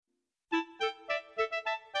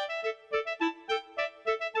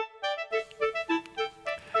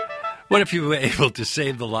What if you were able to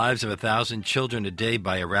save the lives of 1,000 children a day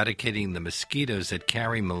by eradicating the mosquitoes that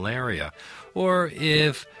carry malaria? Or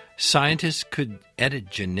if scientists could edit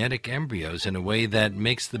genetic embryos in a way that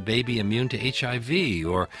makes the baby immune to HIV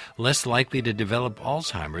or less likely to develop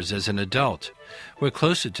Alzheimer's as an adult? We're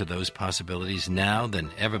closer to those possibilities now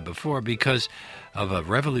than ever before because of a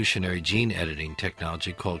revolutionary gene editing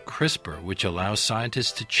technology called CRISPR, which allows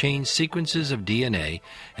scientists to change sequences of DNA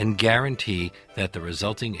and guarantee that the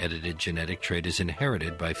resulting edited genetic trait is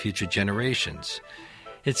inherited by future generations.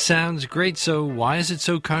 It sounds great, so why is it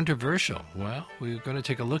so controversial? Well, we're going to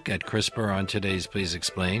take a look at CRISPR on today's Please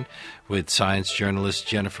Explain with science journalist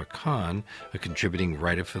Jennifer Kahn, a contributing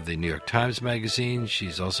writer for the New York Times Magazine.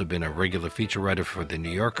 She's also been a regular feature writer for The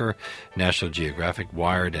New Yorker, National Geographic,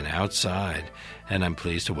 Wired, and Outside. And I'm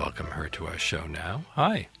pleased to welcome her to our show now.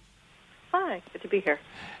 Hi. Hi, good to be here.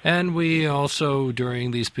 And we also,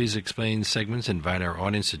 during these Please Explain segments, invite our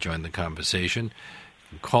audience to join the conversation.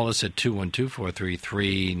 Call us at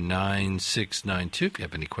 212-433-9692. If you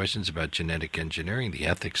have any questions about genetic engineering, the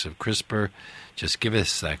ethics of CRISPR, just give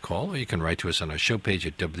us that call, or you can write to us on our show page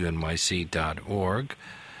at wnyc.org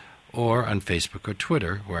or on Facebook or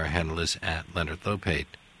Twitter, where our handle is at Leonard Lopate.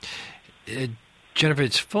 Jennifer,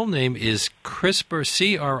 its full name is CRISPR,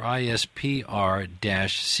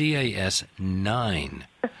 CRISPR-CAS9.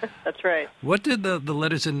 That's right. What did the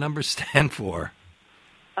letters and numbers stand for?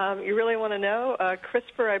 You really want to know?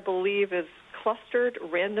 CRISPR, I believe, is clustered,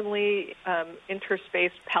 randomly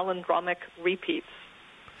interspaced palindromic repeats.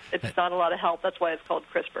 It's not a lot of help. That's why it's called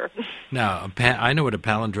CRISPR. Now, I know what a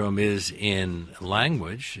palindrome is in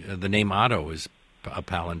language. The name Otto is a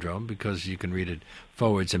palindrome because you can read it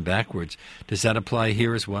forwards and backwards. Does that apply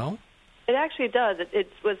here as well? It actually does.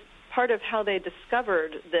 It was part of how they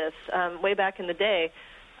discovered this way back in the day.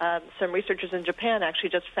 Some researchers in Japan actually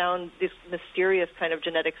just found these mysterious kind of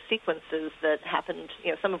genetic sequences that happened,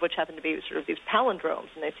 some of which happened to be sort of these palindromes,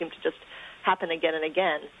 and they seem to just happen again and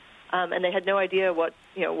again. And they had no idea what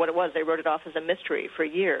it was. They wrote it off as a mystery for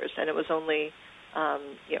years, and it was only,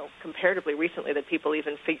 comparatively recently that people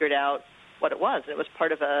even figured out what it was. And it was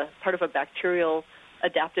part of a bacterial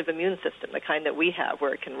adaptive immune system, the kind that we have,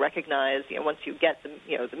 where it can recognize, once you get the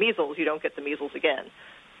measles, you don't get the measles again.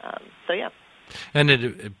 Yeah. And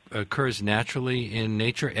it occurs naturally in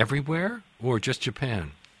nature everywhere, or just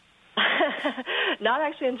Japan? Not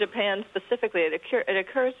actually in Japan specifically. It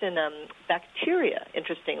occurs in bacteria,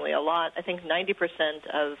 interestingly, a lot. I think 90%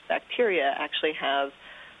 of bacteria actually have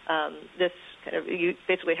this kind of, you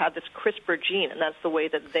basically have this CRISPR gene, and that's the way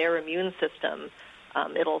that their immune system,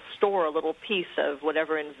 it'll store a little piece of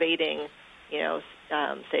whatever invading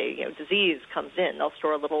disease comes in. They'll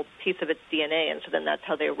store a little piece of its DNA, and so then that's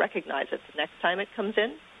how they recognize it the next time it comes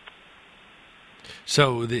in.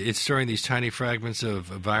 So it's storing these tiny fragments of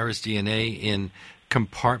virus DNA in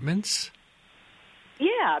compartments?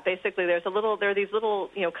 Yeah, basically there are these little,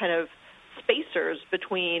 kind of spacers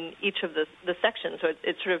between each of the sections. So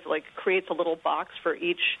it sort of like creates a little box for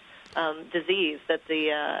each disease that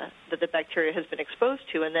the bacteria has been exposed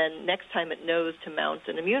to, and then next time it knows to mount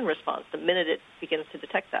an immune response the minute it begins to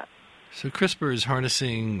detect that. So CRISPR is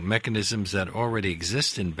harnessing mechanisms that already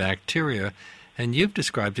exist in bacteria, and you've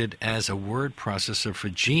described it as a word processor for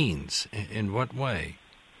genes. In what way?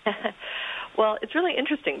 Well, it's really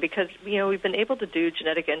interesting because, we've been able to do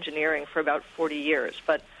genetic engineering for about 40 years,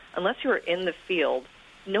 but unless you were in the field,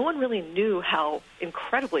 no one really knew how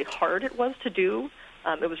incredibly hard it was to do.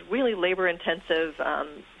 It was really labor-intensive.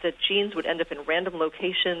 The genes would end up in random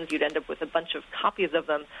locations. You'd end up with a bunch of copies of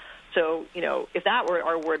them. So, if that were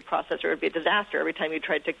our word processor, it would be a disaster. Every time you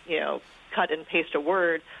tried to, cut and paste a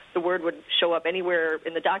word, the word would show up anywhere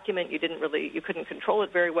in the document. You couldn't control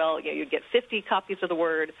it very well. You'd get 50 copies of the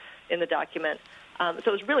word in the document. So it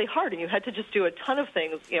was really hard, and you had to just do a ton of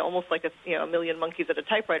things, almost like a million monkeys at a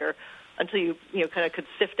typewriter, until you kind of could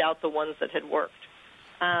sift out the ones that had worked.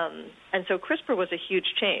 And so CRISPR was a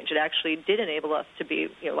huge change. It actually did enable us to be,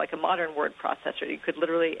 like a modern word processor. You could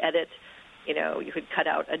literally edit, you could cut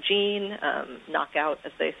out a gene, knock out,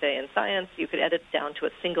 as they say in science. You could edit down to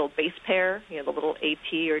a single base pair, the little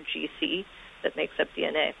AT or GC that makes up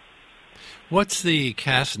DNA. What's the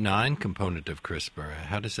Cas9 component of CRISPR?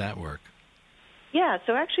 How does that work? Yeah,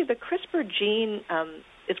 so actually the CRISPR gene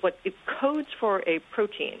is what it codes for a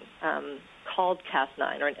protein called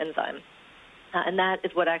Cas9, or an enzyme. And that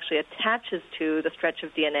is what actually attaches to the stretch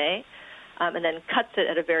of DNA and then cuts it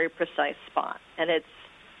at a very precise spot. And it's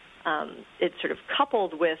sort of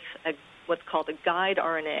coupled with what's called a guide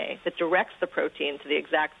RNA that directs the protein to the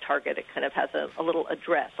exact target. It kind of has a little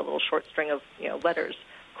address, a little short string of letters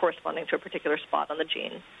corresponding to a particular spot on the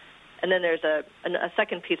gene. And then there's a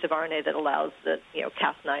second piece of RNA that allows the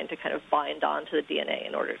Cas9 to kind of bind onto the DNA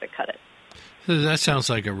in order to cut it. So that sounds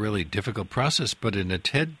like a really difficult process, but in a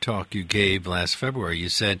TED Talk you gave last February, you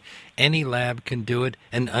said any lab can do it,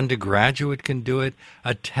 an undergraduate can do it,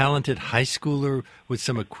 a talented high schooler with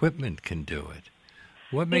some equipment can do it.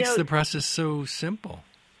 What makes the process so simple?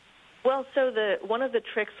 Well, so one of the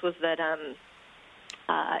tricks was that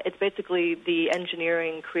it's basically the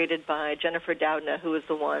engineering created by Jennifer Doudna, who was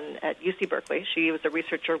the one at UC Berkeley. She was a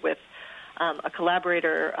researcher with a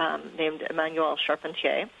collaborator named Emmanuel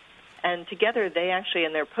Charpentier. And together, they actually,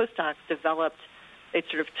 in their postdocs, they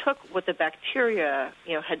sort of took what the bacteria,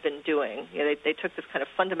 had been doing. They took this kind of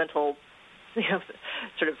fundamental,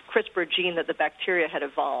 sort of CRISPR gene that the bacteria had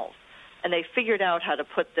evolved, and they figured out how to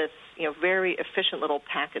put this, very efficient little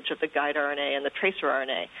package of the guide RNA and the tracer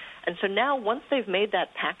RNA. And so now, once they've made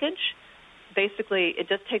that package, basically, it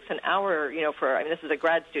just takes an hour, this is a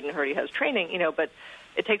grad student who already has training, but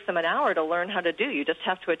it takes them an hour to learn how to do. You just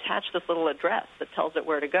have to attach this little address that tells it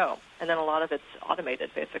where to go. And then a lot of it's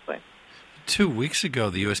automated, basically. 2 weeks ago,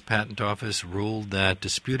 the U.S. Patent Office ruled that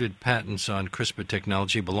disputed patents on CRISPR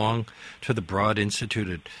technology belong to the Broad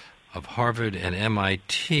Institute of Harvard and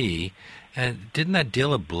MIT. And didn't that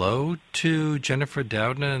deal a blow to Jennifer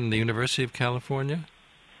Doudna and the University of California?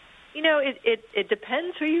 It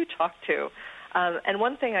depends who you talk to. And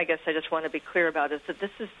one thing I guess I just want to be clear about is that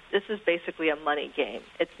this is basically a money game.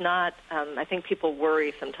 It's not. I think people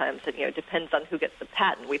worry sometimes that it depends on who gets the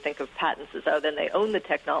patent. We think of patents as then they own the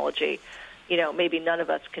technology. Maybe none of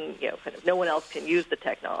us can. No one else can use the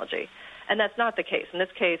technology, and that's not the case. In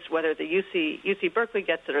this case, whether the UC Berkeley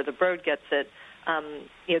gets it or the Broad gets it,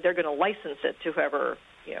 they're going to license it to whoever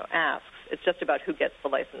asks. It's just about who gets the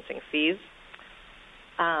licensing fees.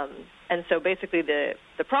 And so basically the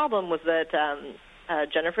problem was that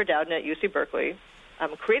Jennifer Doudna at UC Berkeley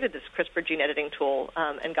created this CRISPR gene editing tool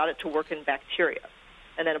and got it to work in bacteria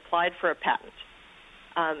and then applied for a patent.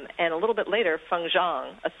 And a little bit later, Feng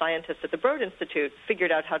Zhang, a scientist at the Broad Institute,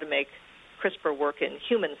 figured out how to make CRISPR work in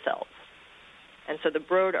human cells. And so the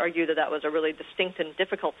Broad argued that that was a really distinct and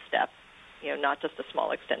difficult step, not just a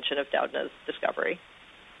small extension of Doudna's discovery.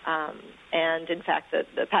 And in fact,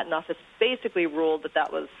 the Patent Office basically ruled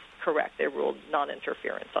that was correct. They ruled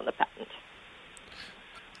non-interference on the patent.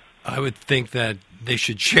 I would think that they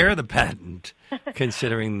should share the patent,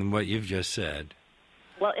 considering what you've just said.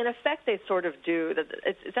 Well, in effect, they sort of do.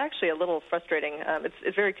 It's actually a little frustrating.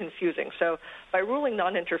 It's very confusing. So by ruling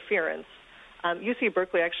non-interference, UC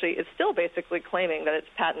Berkeley actually is still basically claiming that its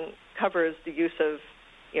patent covers the use of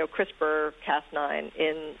CRISPR Cas9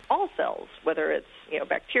 in all cells, whether it's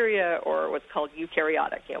bacteria or what's called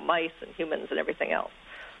eukaryotic, mice and humans and everything else.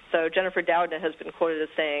 So Jennifer Doudna has been quoted as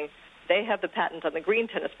saying they have the patent on the green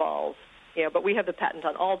tennis balls, but we have the patent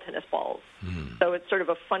on all tennis balls. So it's sort of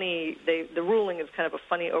a funny. The ruling is kind of a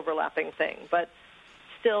funny overlapping thing, but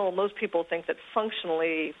still, most people think that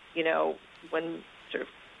functionally, when sort of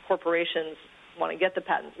corporations want to get the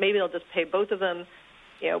patent, maybe they'll just pay both of them.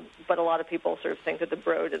 But a lot of people sort of think that the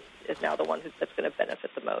Broad is now the one that's going to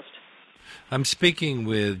benefit the most. I'm speaking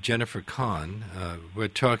with Jennifer Kahn. We're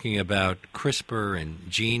talking about CRISPR and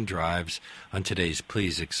gene drives on today's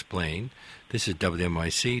Please Explain. This is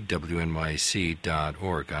WNYC,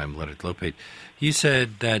 WNYC.org. I'm Leonard Lopate. You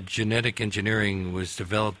said that genetic engineering was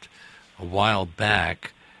developed a while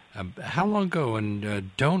back. How long ago,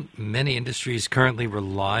 and don't many industries currently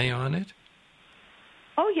rely on it?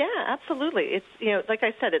 Oh yeah, absolutely. It's like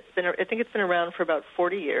I said, I think it's been around for about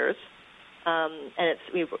 40 years, and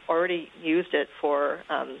we've already used it for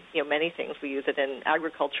many things. We use it in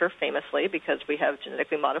agriculture famously because we have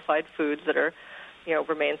genetically modified foods that are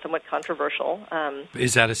remain somewhat controversial.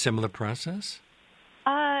 Is that a similar process?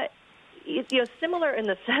 Similar in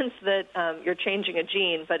the sense that you're changing a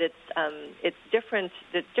gene, but it's different.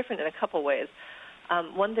 It's different in a couple ways.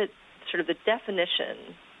 One that sort of the definition,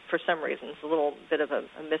 for some reason, it's a little bit of a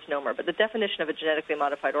misnomer, but the definition of a genetically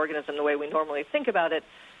modified organism, the way we normally think about it,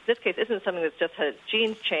 in this case, isn't something that's just had its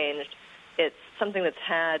genes changed. It's something that's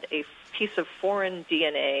had a piece of foreign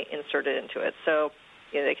DNA inserted into it. So,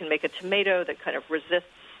 they can make a tomato that kind of resists,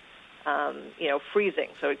 freezing.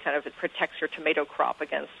 So it protects your tomato crop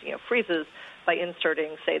against, freezes by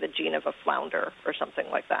inserting, say, the gene of a flounder or something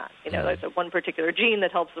like that. There's one particular gene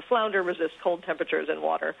that helps the flounder resist cold temperatures in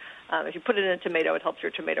water. If you put it in a tomato, it helps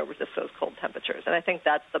your tomato resist those cold temperatures. And I think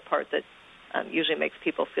that's the part that usually makes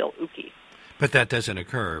people feel ooky. But that doesn't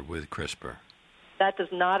occur with CRISPR. That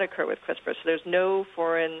does not occur with CRISPR. So there's no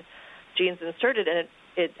foreign genes inserted, and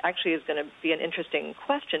it actually is going to be an interesting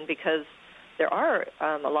question because there are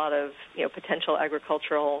a lot of potential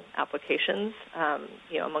agricultural applications.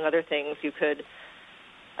 Among other things, you could.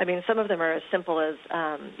 I mean, some of them are as simple as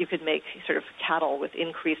you could make sort of cattle with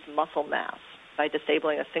increased muscle mass by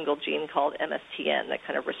disabling a single gene called MSTN that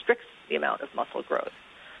kind of restricts the amount of muscle growth.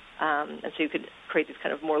 And so you could create these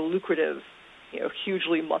kind of more lucrative,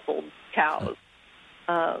 hugely muscled cows.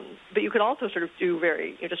 But you could also sort of do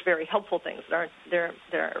just very helpful things that aren't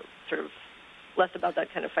they're sort of less about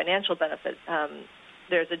that kind of financial benefit.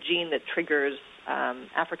 There's a gene that triggers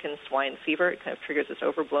African swine fever. It kind of triggers this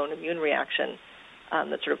overblown immune reaction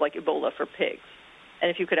that's sort of like Ebola for pigs. And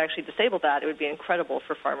if you could actually disable that, it would be incredible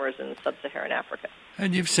for farmers in sub-Saharan Africa.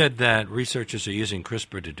 And you've said that researchers are using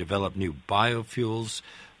CRISPR to develop new biofuels,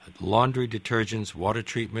 laundry detergents, water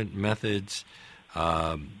treatment methods.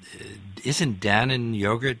 Isn't Dannon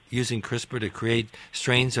yogurt using CRISPR to create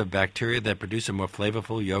strains of bacteria that produce a more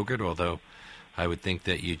flavorful yogurt, although I would think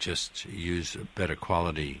that you just use a better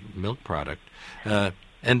quality milk product?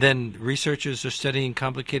 And then researchers are studying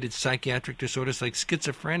complicated psychiatric disorders like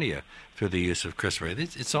schizophrenia through the use of CRISPR.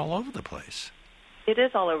 It's all over the place. It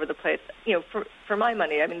is all over the place. For my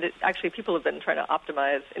money, I mean, actually people have been trying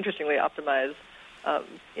to interestingly optimize,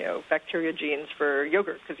 bacteria genes for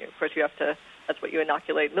yogurt because, of course, that's what you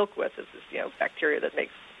inoculate milk with is this, bacteria that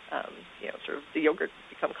makes, sort of the yogurt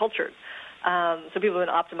become cultured. So people have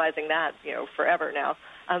been optimizing that, forever now.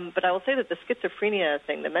 But I will say that the schizophrenia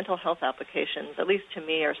thing, the mental health applications, at least to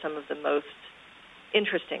me, are some of the most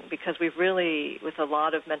interesting because we've really, with a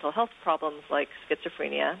lot of mental health problems like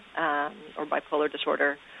schizophrenia or bipolar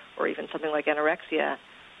disorder or even something like anorexia,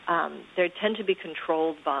 they tend to be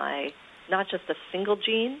controlled by not just a single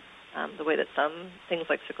gene, the way that some things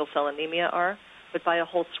like sickle cell anemia are, but by a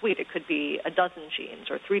whole suite. It could be a dozen genes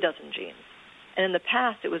or 3 dozen genes. And in the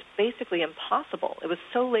past, it was basically impossible. It was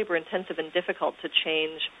so labor-intensive and difficult to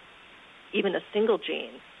change even a single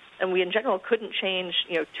gene. And we, in general, couldn't change,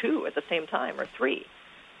 2 at the same time or 3.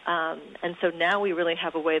 And so now we really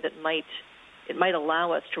have a way that it might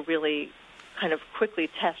allow us to really kind of quickly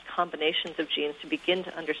test combinations of genes to begin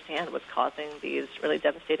to understand what's causing these really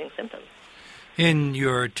devastating symptoms. In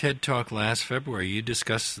your TED Talk last February, you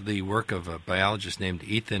discussed the work of a biologist named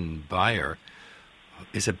Ethan Beyer.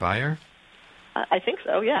 Is it Beyer? I think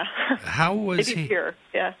so, yeah. How was he? Here,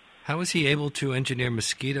 yeah. How was he able to engineer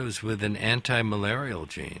mosquitoes with an anti-malarial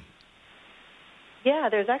gene? Yeah,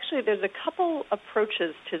 there's a couple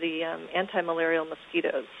approaches to the anti-malarial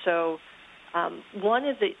mosquitoes. So one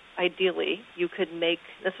is that ideally you could make,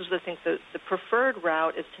 this is the thing, the preferred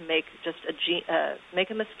route is to make just make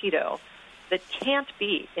a mosquito that can't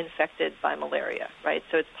be infected by malaria, right?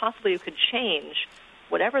 So it's possible you could change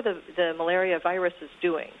whatever the malaria virus is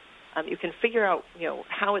doing. You can figure out,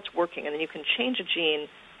 how it's working, and then you can change a gene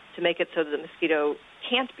to make it so that the mosquito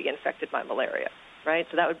can't be infected by malaria, right?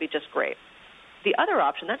 So that would be just great. The other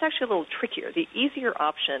option, that's actually a little trickier. The easier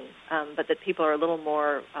option, but that people are a little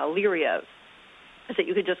more leery of, is that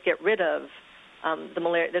you could just get rid of the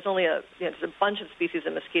malaria. There's only there's a bunch of species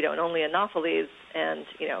of mosquito, and only Anopheles and,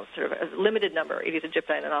 sort of a limited number, Aedes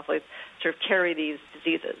aegypti and Anopheles, sort of carry these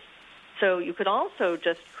diseases. So you could also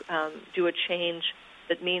just do a change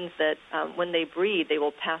that means that when they breed, they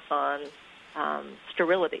will pass on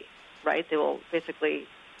sterility, right? They will basically,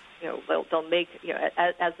 they'll make,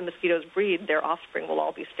 as the mosquitoes breed, their offspring will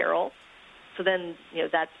all be sterile. So then,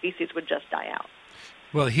 that species would just die out.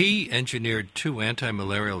 Well, he engineered 2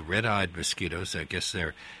 anti-malarial red-eyed mosquitoes. I guess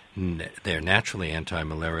they're naturally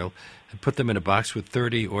anti-malarial, and put them in a box with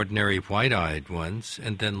 30 ordinary white-eyed ones,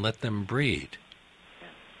 and then let them breed. Yeah.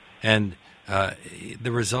 And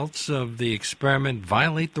the results of the experiment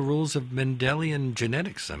violate the rules of Mendelian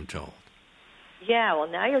genetics, I'm told. Yeah, well,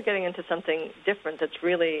 now you're getting into something different that's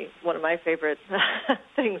really one of my favorite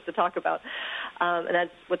things to talk about, and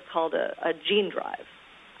that's what's called a gene drive.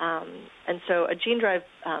 And so a gene drive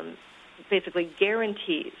basically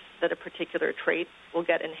guarantees that a particular trait will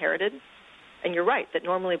get inherited. And you're right, that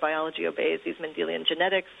normally biology obeys these Mendelian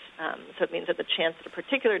genetics, so it means that the chance that a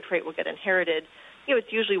particular trait will get inherited,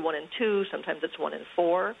 it's usually 1 in 2, sometimes it's 1 in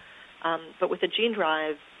 4. But with a gene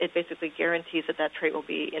drive, it basically guarantees that trait will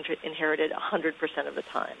be inherited 100% of the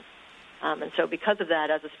time. And so because of that,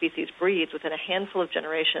 as a species breeds, within a handful of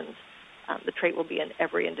generations, the trait will be in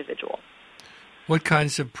every individual. What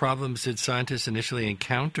kinds of problems did scientists initially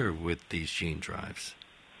encounter with these gene drives?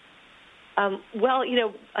 Well,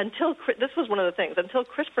 this was one of the things. Until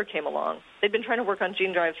CRISPR came along, they'd been trying to work on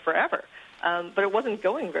gene drives forever, but it wasn't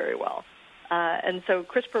going very well. And so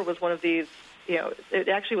CRISPR was one of these, it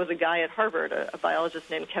actually was a guy at Harvard, a biologist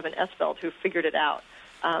named Kevin Esvelt, who figured it out.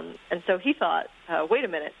 And so he thought, wait a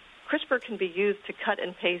minute, CRISPR can be used to cut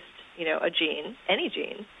and paste a gene, any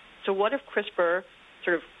gene. So what if CRISPR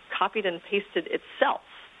sort of copied and pasted itself,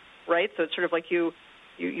 right? So it's sort of like you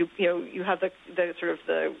have the sort of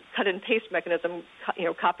the cut and paste mechanism,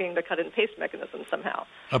 copying the cut and paste mechanism somehow.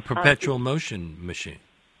 A perpetual motion machine.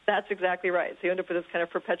 That's exactly right. So you end up with this kind of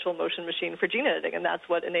perpetual motion machine for gene editing, and that's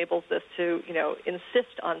what enables this to,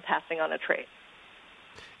 insist on passing on a trait.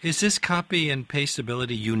 Is this copy and paste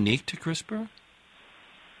ability unique to CRISPR?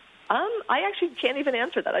 I actually can't even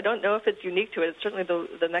answer that. I don't know if it's unique to it. It's certainly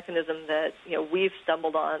the mechanism that we've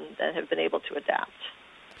stumbled on and have been able to adapt.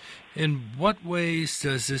 In what ways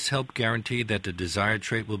does this help guarantee that the desired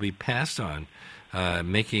trait will be passed on,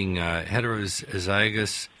 making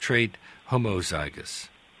heterozygous trait homozygous?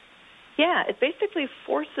 Yeah, it basically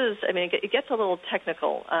forces, it gets a little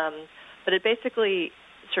technical, but it basically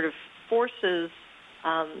sort of forces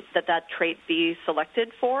that trait be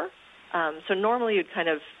selected for. So normally you'd kind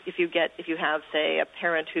of, if you have, say, a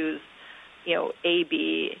parent who's,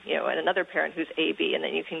 AB, and another parent who's AB, and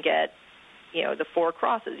then you can get, the 4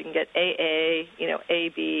 crosses. You can get AA,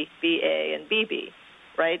 AB, BA, and BB,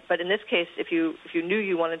 right? But in this case, if you knew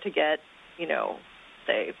you wanted to get,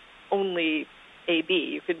 say, only AB,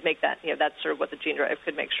 you could make that, that's sort of what the gene drive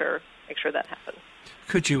could make sure that happens.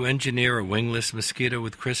 Could you engineer a wingless mosquito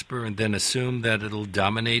with CRISPR and then assume that it'll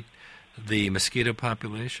dominate the mosquito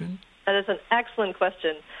population? That is an excellent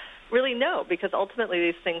question. Really, no, because ultimately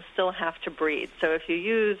these things still have to breed. So if you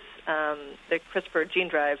use the CRISPR gene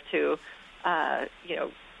drive to,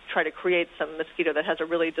 try to create some mosquito that has a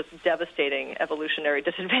really just devastating evolutionary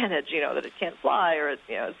disadvantage, that it can't fly or it's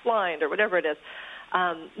blind or whatever it is,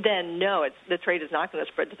 then no, the trait is not going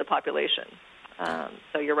to spread to the population.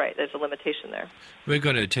 So you're right, there's a limitation there. We're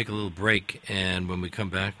going to take a little break, and when we come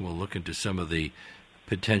back, we'll look into some of the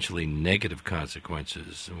potentially negative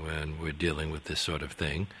consequences when we're dealing with this sort of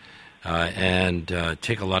thing. And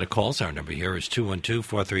take a lot of calls. Our number here is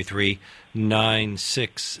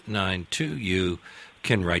 212-433-9692. You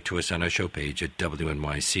can write to us on our show page at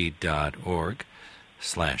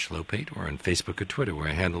wnyc.org/Lopate or on Facebook or Twitter, where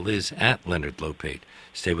our handle is @LeonardLopate.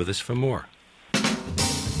 Stay with us for more.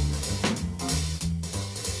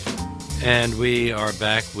 And we are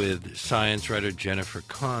back with science writer Jennifer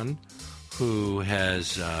Kahn, who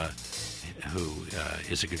is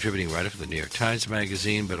a contributing writer for the New York Times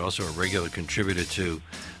Magazine, but also a regular contributor to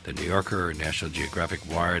the New Yorker, National Geographic,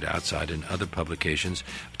 Wired, Outside, and other publications.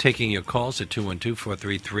 Taking your calls at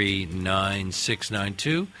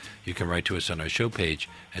 212-433-9692. You can write to us on our show page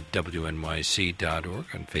at wnyc.org,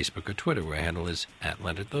 on Facebook or Twitter, where our handle is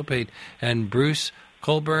 @LeonardLopate. And Bruce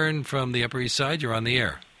Colburn from the Upper East Side, you're on the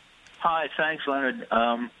air. Hi, thanks, Leonard.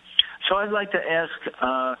 So I'd like to ask,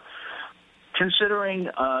 considering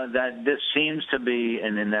that this seems to be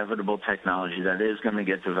an inevitable technology that is going to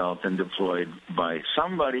get developed and deployed by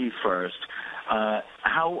somebody first,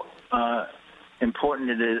 how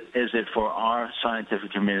important is it for our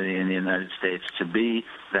scientific community in the United States to be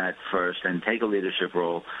that first and take a leadership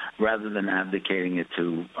role rather than abdicating it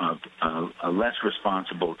to a less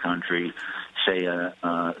responsible country, say,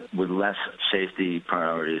 with less safety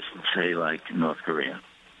priorities, say, like North Korea?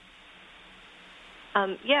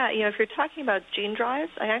 If you're talking about gene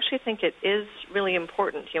drives, I actually think it is really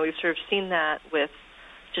important. We've sort of seen that with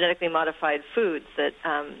genetically modified foods that,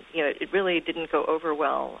 it really didn't go over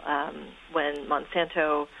well when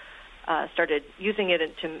Monsanto started using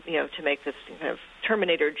it to make this kind of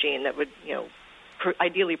terminator gene that would,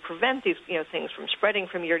 ideally prevent these, things from spreading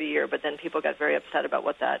from year to year, but then people got very upset about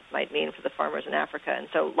what that might mean for the farmers in Africa. And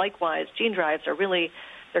so likewise, gene drives are really,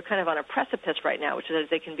 they're kind of on a precipice right now, which is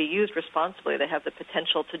that they can be used responsibly. They have the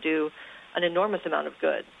potential to do an enormous amount of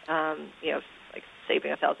good, like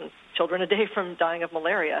saving 1,000 children a day from dying of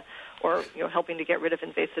malaria or, helping to get rid of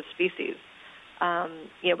invasive species.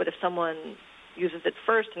 But if someone uses it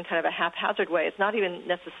first in kind of a haphazard way, it's not even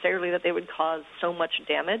necessarily that they would cause so much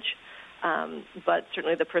damage, but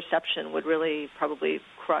certainly the perception would really probably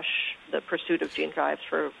crush the pursuit of gene drives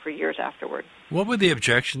for years afterward. What were the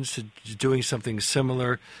objections to doing something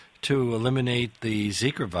similar to eliminate the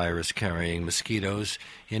Zika virus carrying mosquitoes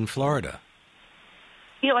in Florida?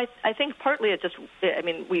 I think partly it just,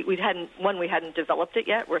 we hadn't developed it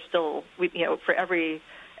yet. We're still, for every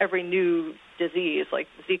new disease like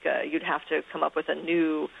Zika, you'd have to come up with a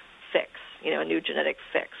new fix, a new genetic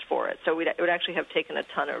fix for it. So it would actually have taken a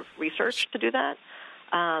ton of research to do that.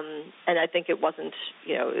 And I think it wasn't,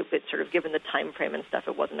 it sort of given the time frame and stuff,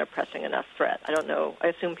 it wasn't a pressing enough threat. I don't know. I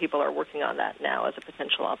assume people are working on that now as a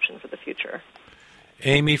potential option for the future.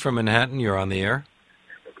 Amy from Manhattan, you're on the air.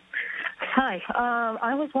 Hi.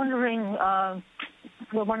 I was wondering,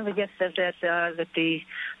 one of the guests said that the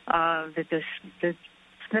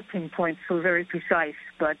snipping points were very precise,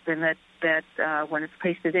 but then that when it's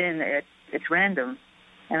pasted in, it's random.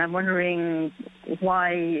 And I'm wondering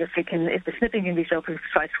why, if the snipping can be so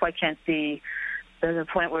precise, why can't the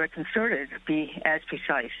point where it's inserted be as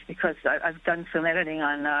precise? Because I've done some editing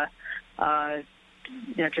on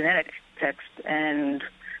genetic text, and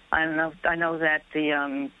I know that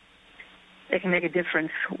it can make a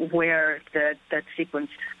difference where that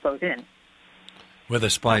sequence goes in. Where the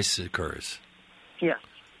splice occurs. Yeah.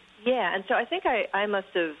 Yeah, and so I think it must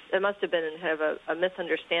have been kind of a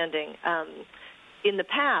misunderstanding. In the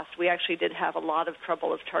past, we actually did have a lot of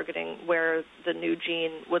trouble of targeting where the new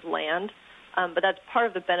gene would land, but that's part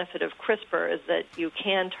of the benefit of CRISPR is that you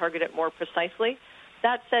can target it more precisely.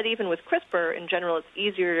 That said, even with CRISPR, in general, it's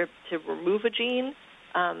easier to remove a gene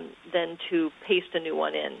than to paste a new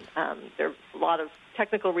one in. There are a lot of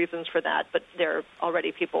technical reasons for that, but there are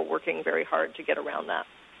already people working very hard to get around that.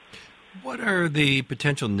 What are the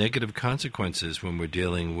potential negative consequences when we're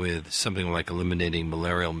dealing with something like eliminating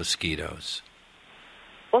malarial mosquitoes?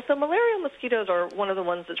 Well, so malarial mosquitoes are one of the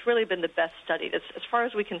ones that's really been the best studied. As far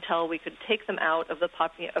as we can tell, we could take them out of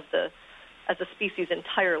as a species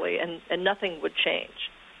entirely, and nothing would change.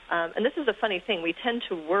 And this is a funny thing. We tend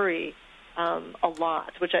to worry a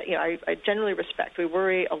lot, which I generally respect. We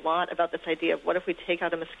worry a lot about this idea of what if we take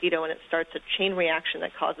out a mosquito and it starts a chain reaction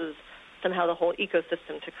that causes somehow the whole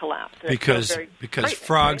ecosystem to collapse. And because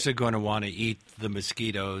frogs are going to want to eat the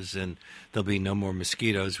mosquitoes, and there'll be no more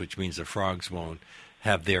mosquitoes, which means the frogs won't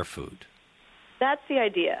have their food. That's the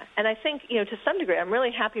idea. And I think, to some degree, I'm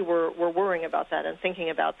really happy we're worrying about that and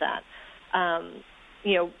thinking about that.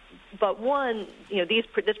 But one,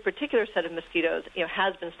 this particular set of mosquitoes,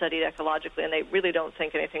 has been studied ecologically, and they really don't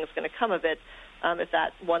think anything's going to come of it if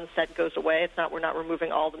that one set goes away. We're not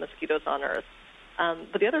removing all the mosquitoes on Earth.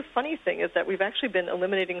 But the other funny thing is that we've actually been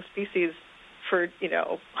eliminating species for,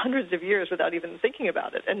 hundreds of years without even thinking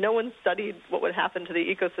about it. And no one studied what would happen to the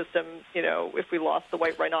ecosystem, if we lost the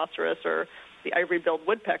white rhinoceros or the ivory-billed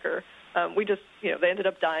woodpecker. They ended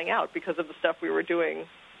up dying out because of the stuff we were doing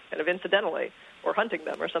kind of incidentally, or hunting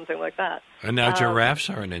them or something like that. And now giraffes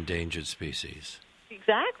are an endangered species.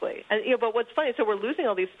 Exactly. And, but what's funny, so we're losing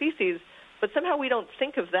all these species, but somehow we don't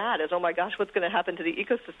think of that as, oh my gosh, what's going to happen to the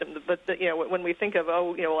ecosystem? But, when we think of,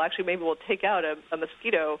 actually maybe we'll take out a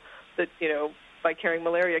mosquito that, by carrying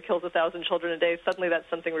malaria kills 1,000 children a day, suddenly that's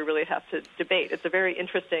something we really have to debate. It's a very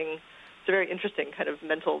interesting kind of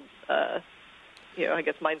mental,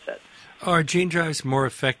 mindset. Are gene drives more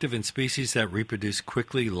effective in species that reproduce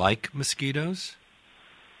quickly like mosquitoes?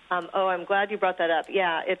 I'm glad you brought that up.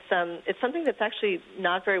 Yeah, it's something that's actually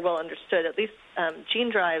not very well understood. At least gene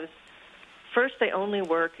drives, first they only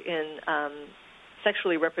work in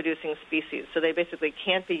sexually reproducing species, so they basically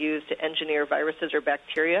can't be used to engineer viruses or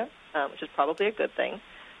bacteria, which is probably a good thing.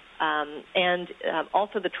 And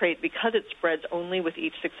also the trait, because it spreads only with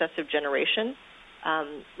each successive generation,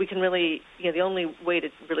 we can really, the only way to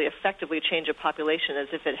really effectively change a population is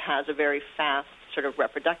if it has a very fast sort of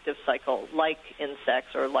reproductive cycle, like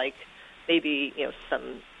insects or like maybe,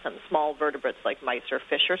 some small vertebrates like mice or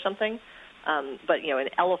fish or something. But, in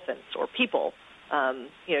elephants or people,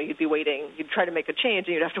 you'd be waiting, you'd try to make a change,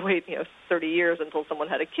 and you'd have to wait, 30 years until someone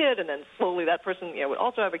had a kid, and then slowly that person, would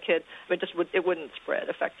also have a kid. I mean, it wouldn't spread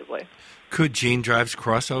effectively. Could gene drives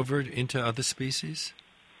cross over into other species?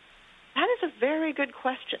 That is a very good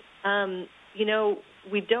question.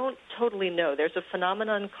 We don't totally know. There's a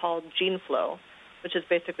phenomenon called gene flow, which is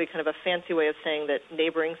basically kind of a fancy way of saying that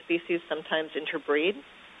neighboring species sometimes interbreed.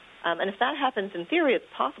 And if that happens, in theory, it's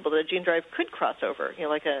possible that a gene drive could cross over,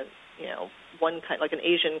 like one kind, like an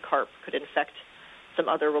Asian carp could infect some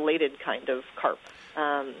other related kind of carp,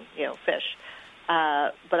 fish.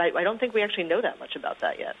 But I don't think we actually know that much about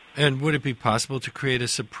that yet. And would it be possible to create a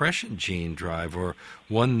suppression gene drive, or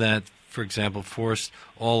one that, for example, forced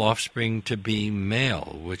all offspring to be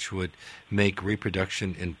male, which would make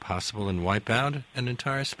reproduction impossible and wipe out an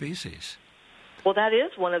entire species? Well, that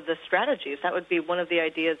is one of the strategies. That would be one of the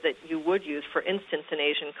ideas that you would use. For instance, in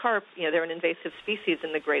Asian carp, they're an invasive species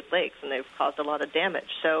in the Great Lakes, and they've caused a lot of damage.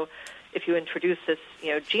 So if you introduce this,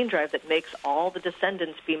 gene drive that makes all the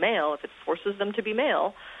descendants be male, if it forces them to be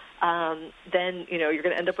male, then, you're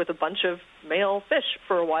going to end up with a bunch of male fish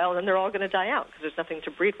for a while, and then they're all going to die out because there's nothing to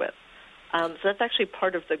breed with. So that's actually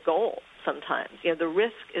part of the goal sometimes. The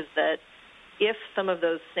risk is that if some of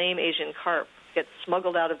those same Asian carp get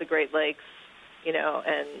smuggled out of the Great Lakes,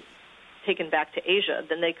 and taken back to Asia,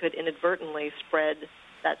 then they could inadvertently spread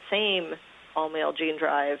that same all-male gene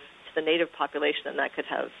drive to the native population, and that could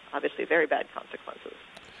have, obviously, very bad consequences.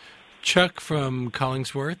 Chuck from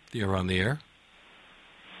Collingsworth, you're on the air.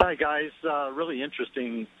 Hi, guys. Really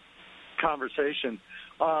interesting conversation.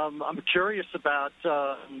 I'm curious about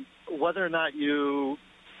whether or not you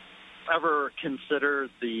ever consider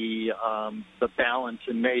the balance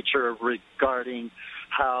in nature regarding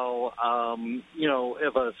how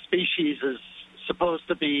if a species is supposed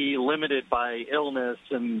to be limited by illness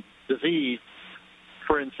and disease,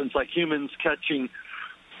 for instance, like humans catching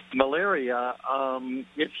malaria,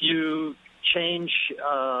 if you change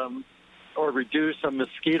or reduce a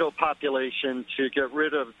mosquito population to get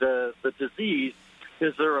rid of the disease,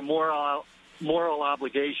 is there a moral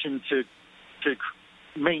obligation to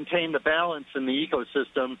maintain the balance in the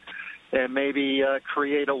ecosystem and maybe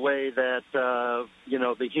create a way that the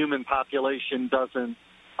human population doesn't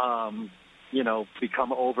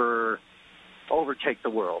become overtake the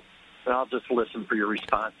world? And I'll just listen for your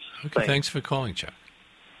response. Okay, thanks for calling, Chuck.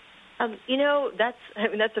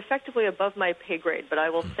 That's effectively above my pay grade, but I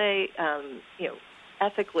will say,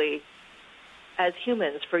 ethically, as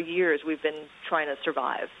humans, for years we've been trying to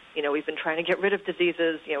survive. We've been trying to get rid of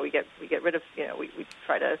diseases. We get rid of. We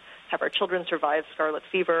try to have our children survive scarlet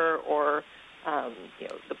fever or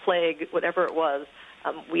the plague, whatever it was.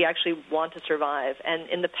 We actually want to survive, and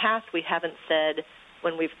in the past we haven't said,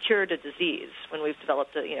 when we've cured a disease, when we've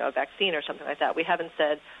developed a vaccine or something like that, we haven't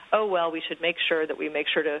said, oh, well, we should make sure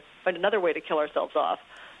to find another way to kill ourselves off.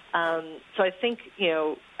 So I think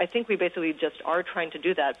we basically just are trying to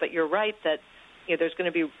do that. But you're right that there's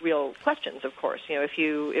going to be real questions, of course.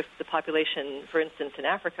 If the population, for instance, in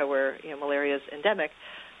Africa, where malaria is endemic,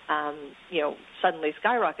 suddenly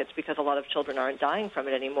skyrockets because a lot of children aren't dying from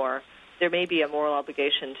it anymore, there may be a moral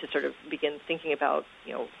obligation to sort of begin thinking about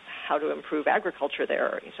how to improve agriculture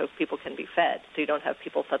there so people can be fed, so you don't have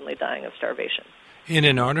people suddenly dying of starvation. In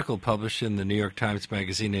an article published in the New York Times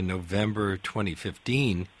Magazine in November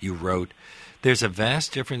 2015, you wrote, "There's a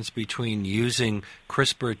vast difference between using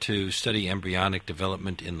CRISPR to study embryonic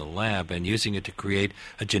development in the lab and using it to create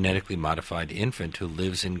a genetically modified infant who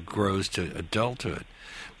lives and grows to adulthood.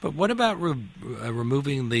 But what about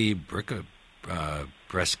removing the BRCA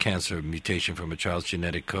breast cancer mutation from a child's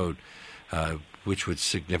genetic code, which would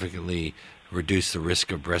significantly reduce the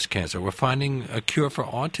risk of breast cancer? We're finding a cure for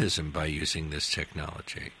autism by using this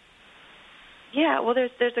technology." Yeah, well,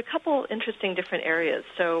 there's a couple interesting different areas.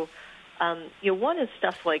 So, one is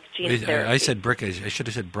stuff like gene therapy. I said BRCA. I should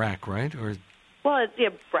have said BRCA, right? Or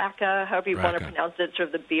BRCA, however you want to pronounce it, sort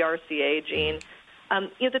of the BRCA gene.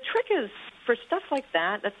 The trick is for stuff like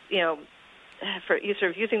that. That's for you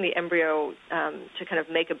sort of using the embryo to kind of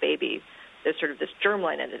make a baby. There's sort of this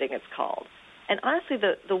germline editing, it's called. And honestly,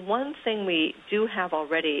 the one thing we do have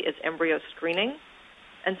already is embryo screening.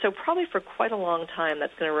 And so probably for quite a long time,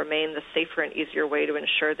 that's going to remain the safer and easier way to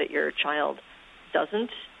ensure that your child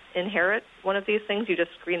doesn't inherit one of these things. You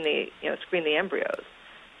just screen the embryos.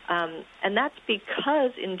 And that's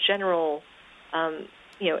because, in general,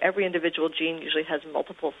 every individual gene usually has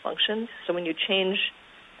multiple functions. So when you change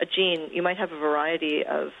a gene, you might have a variety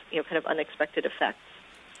of, kind of unexpected effects.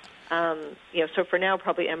 So for now,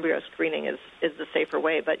 probably embryo screening is the safer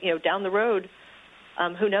way. But down the road,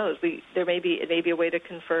 who knows? It may be a way to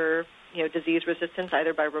confer disease resistance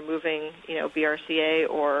either by removing BRCA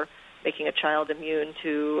or making a child immune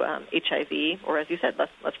to HIV, or as you said,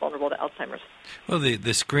 less vulnerable to Alzheimer's. Well,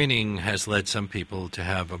 the screening has led some people to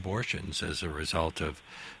have abortions as a result of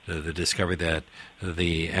the discovery that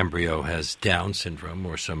the embryo has Down syndrome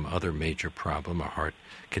or some other major problem, a heart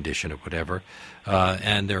condition or whatever.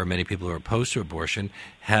 And there are many people who are opposed to abortion.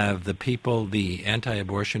 Have the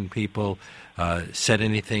anti-abortion people, said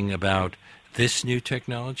anything about this new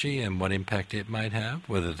technology and what impact it might have,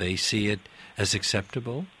 whether they see it as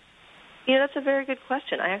acceptable? That's a very good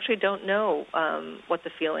question. I actually don't know what the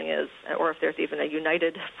feeling is, or if there's even a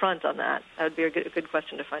united front on that. That would be a good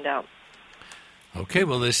question to find out. Okay,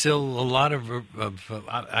 well, there's still a lot of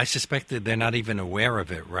I suspect that they're not even aware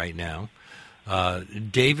of it right now.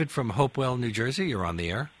 David from Hopewell, New Jersey, you're on the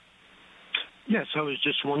air. Yes, I was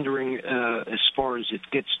just wondering, as far as it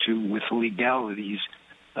gets to with legalities,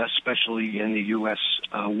 especially in the U.S.,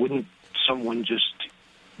 wouldn't someone just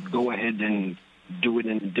go ahead and do it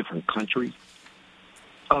in a different country?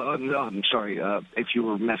 No, I'm sorry, if you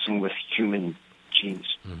were messing with human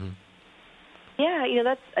genes. Mm-hmm. Yeah,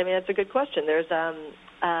 that's a good question. There's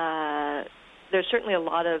certainly a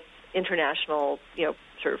lot of international,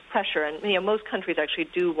 sort of pressure, and most countries actually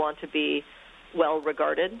do want to be well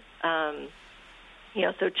regarded.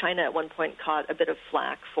 So China at one point caught a bit of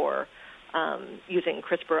flack for using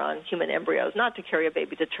CRISPR on human embryos, not to carry a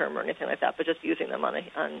baby to term or anything like that, but just using them on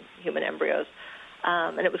human embryos,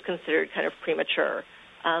 and it was considered kind of premature.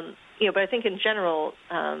 But I think in general,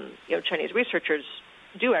 Chinese researchers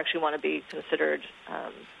do actually want to be considered,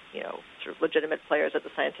 sort of legitimate players at the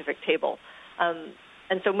scientific table.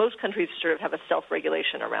 And so most countries sort of have a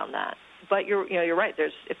self-regulation around that. But you're right.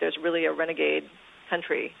 If there's really a renegade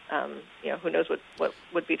country, who knows what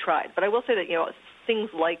would be tried. But I will say that things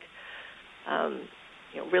like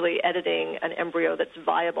really editing an embryo that's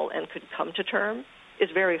viable and could come to term is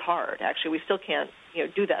very hard. Actually, we still can't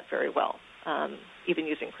do that very well, even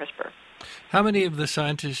using CRISPR. How many of the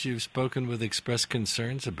scientists you've spoken with express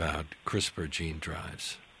concerns about CRISPR gene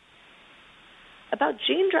drives? About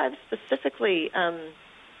gene drives specifically,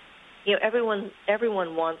 everyone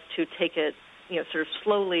wants to take it, sort of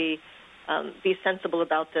slowly, be sensible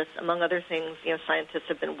about this. Among other things, scientists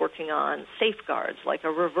have been working on safeguards, like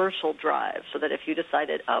a reversal drive, so that if you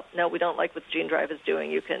decided, oh, no, we don't like what the gene drive is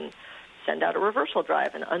doing, you can send out a reversal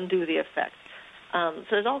drive and undo the effect. So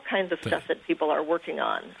there's all kinds of stuff that people are working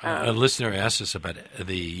on. A listener asked us about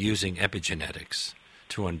the using epigenetics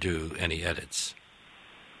to undo any edits.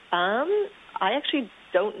 I actually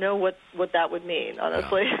don't know what that would mean,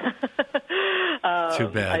 honestly. Too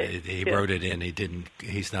bad. He wrote it in.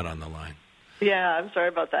 He's not on the line. Yeah, I'm sorry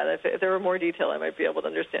about that. If there were more detail, I might be able to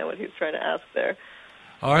understand what he's trying to ask there.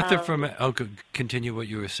 Arthur continue what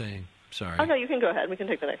you were saying. Sorry. Oh, no, you can go ahead. We can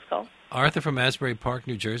take the next call. Arthur from Asbury Park,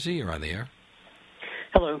 New Jersey. You're on the air.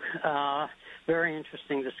 Hello. Very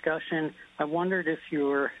interesting discussion. I wondered if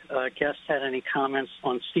your guest had any comments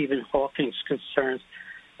on Stephen Hawking's concerns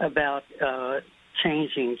about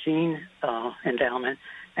changing gene endowment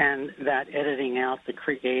and that editing out the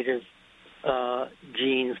creative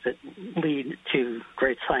genes that lead to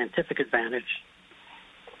great scientific advantage.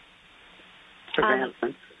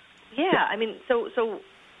 Advancement.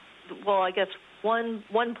 Well, I guess one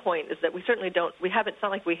point is that we certainly don't. It's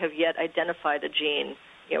not like we have yet identified a gene,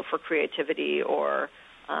 for creativity or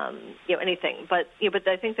anything. But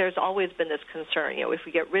I think there's always been this concern. If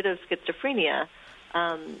we get rid of schizophrenia,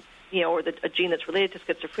 or a gene that's related to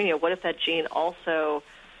schizophrenia, what if that gene also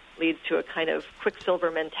leads to a kind of quicksilver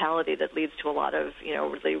mentality that leads to a lot of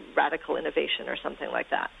really radical innovation or something like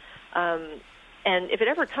that? And if it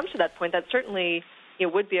ever comes to that point, that certainly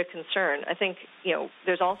would be a concern. I think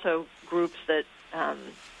there's also groups that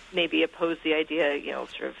maybe oppose the idea.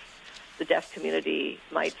 Sort of the deaf community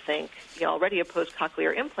might think already oppose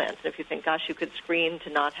cochlear implants. And if you think, gosh, you could screen to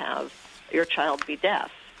not have your child be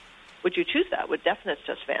deaf, would you choose that? Would deafness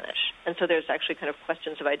just vanish? And so there's actually kind of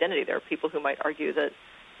questions of identity. There are people who might argue that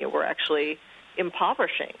we're actually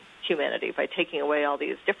impoverishing humanity by taking away all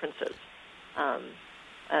these differences.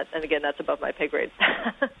 And again, that's above my pay grade.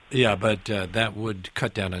 Yeah, but that would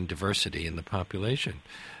cut down on diversity in the population.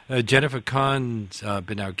 Jennifer Kahn's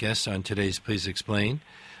been our guest on today's Please Explain.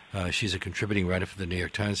 She's a contributing writer for the New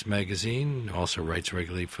York Times Magazine, also writes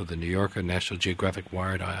regularly for the New Yorker, National Geographic,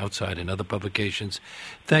 Wired, Outside, and other publications.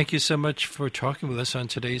 Thank you so much for talking with us on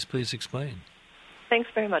today's Please Explain. Thanks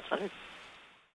very much, Leonard.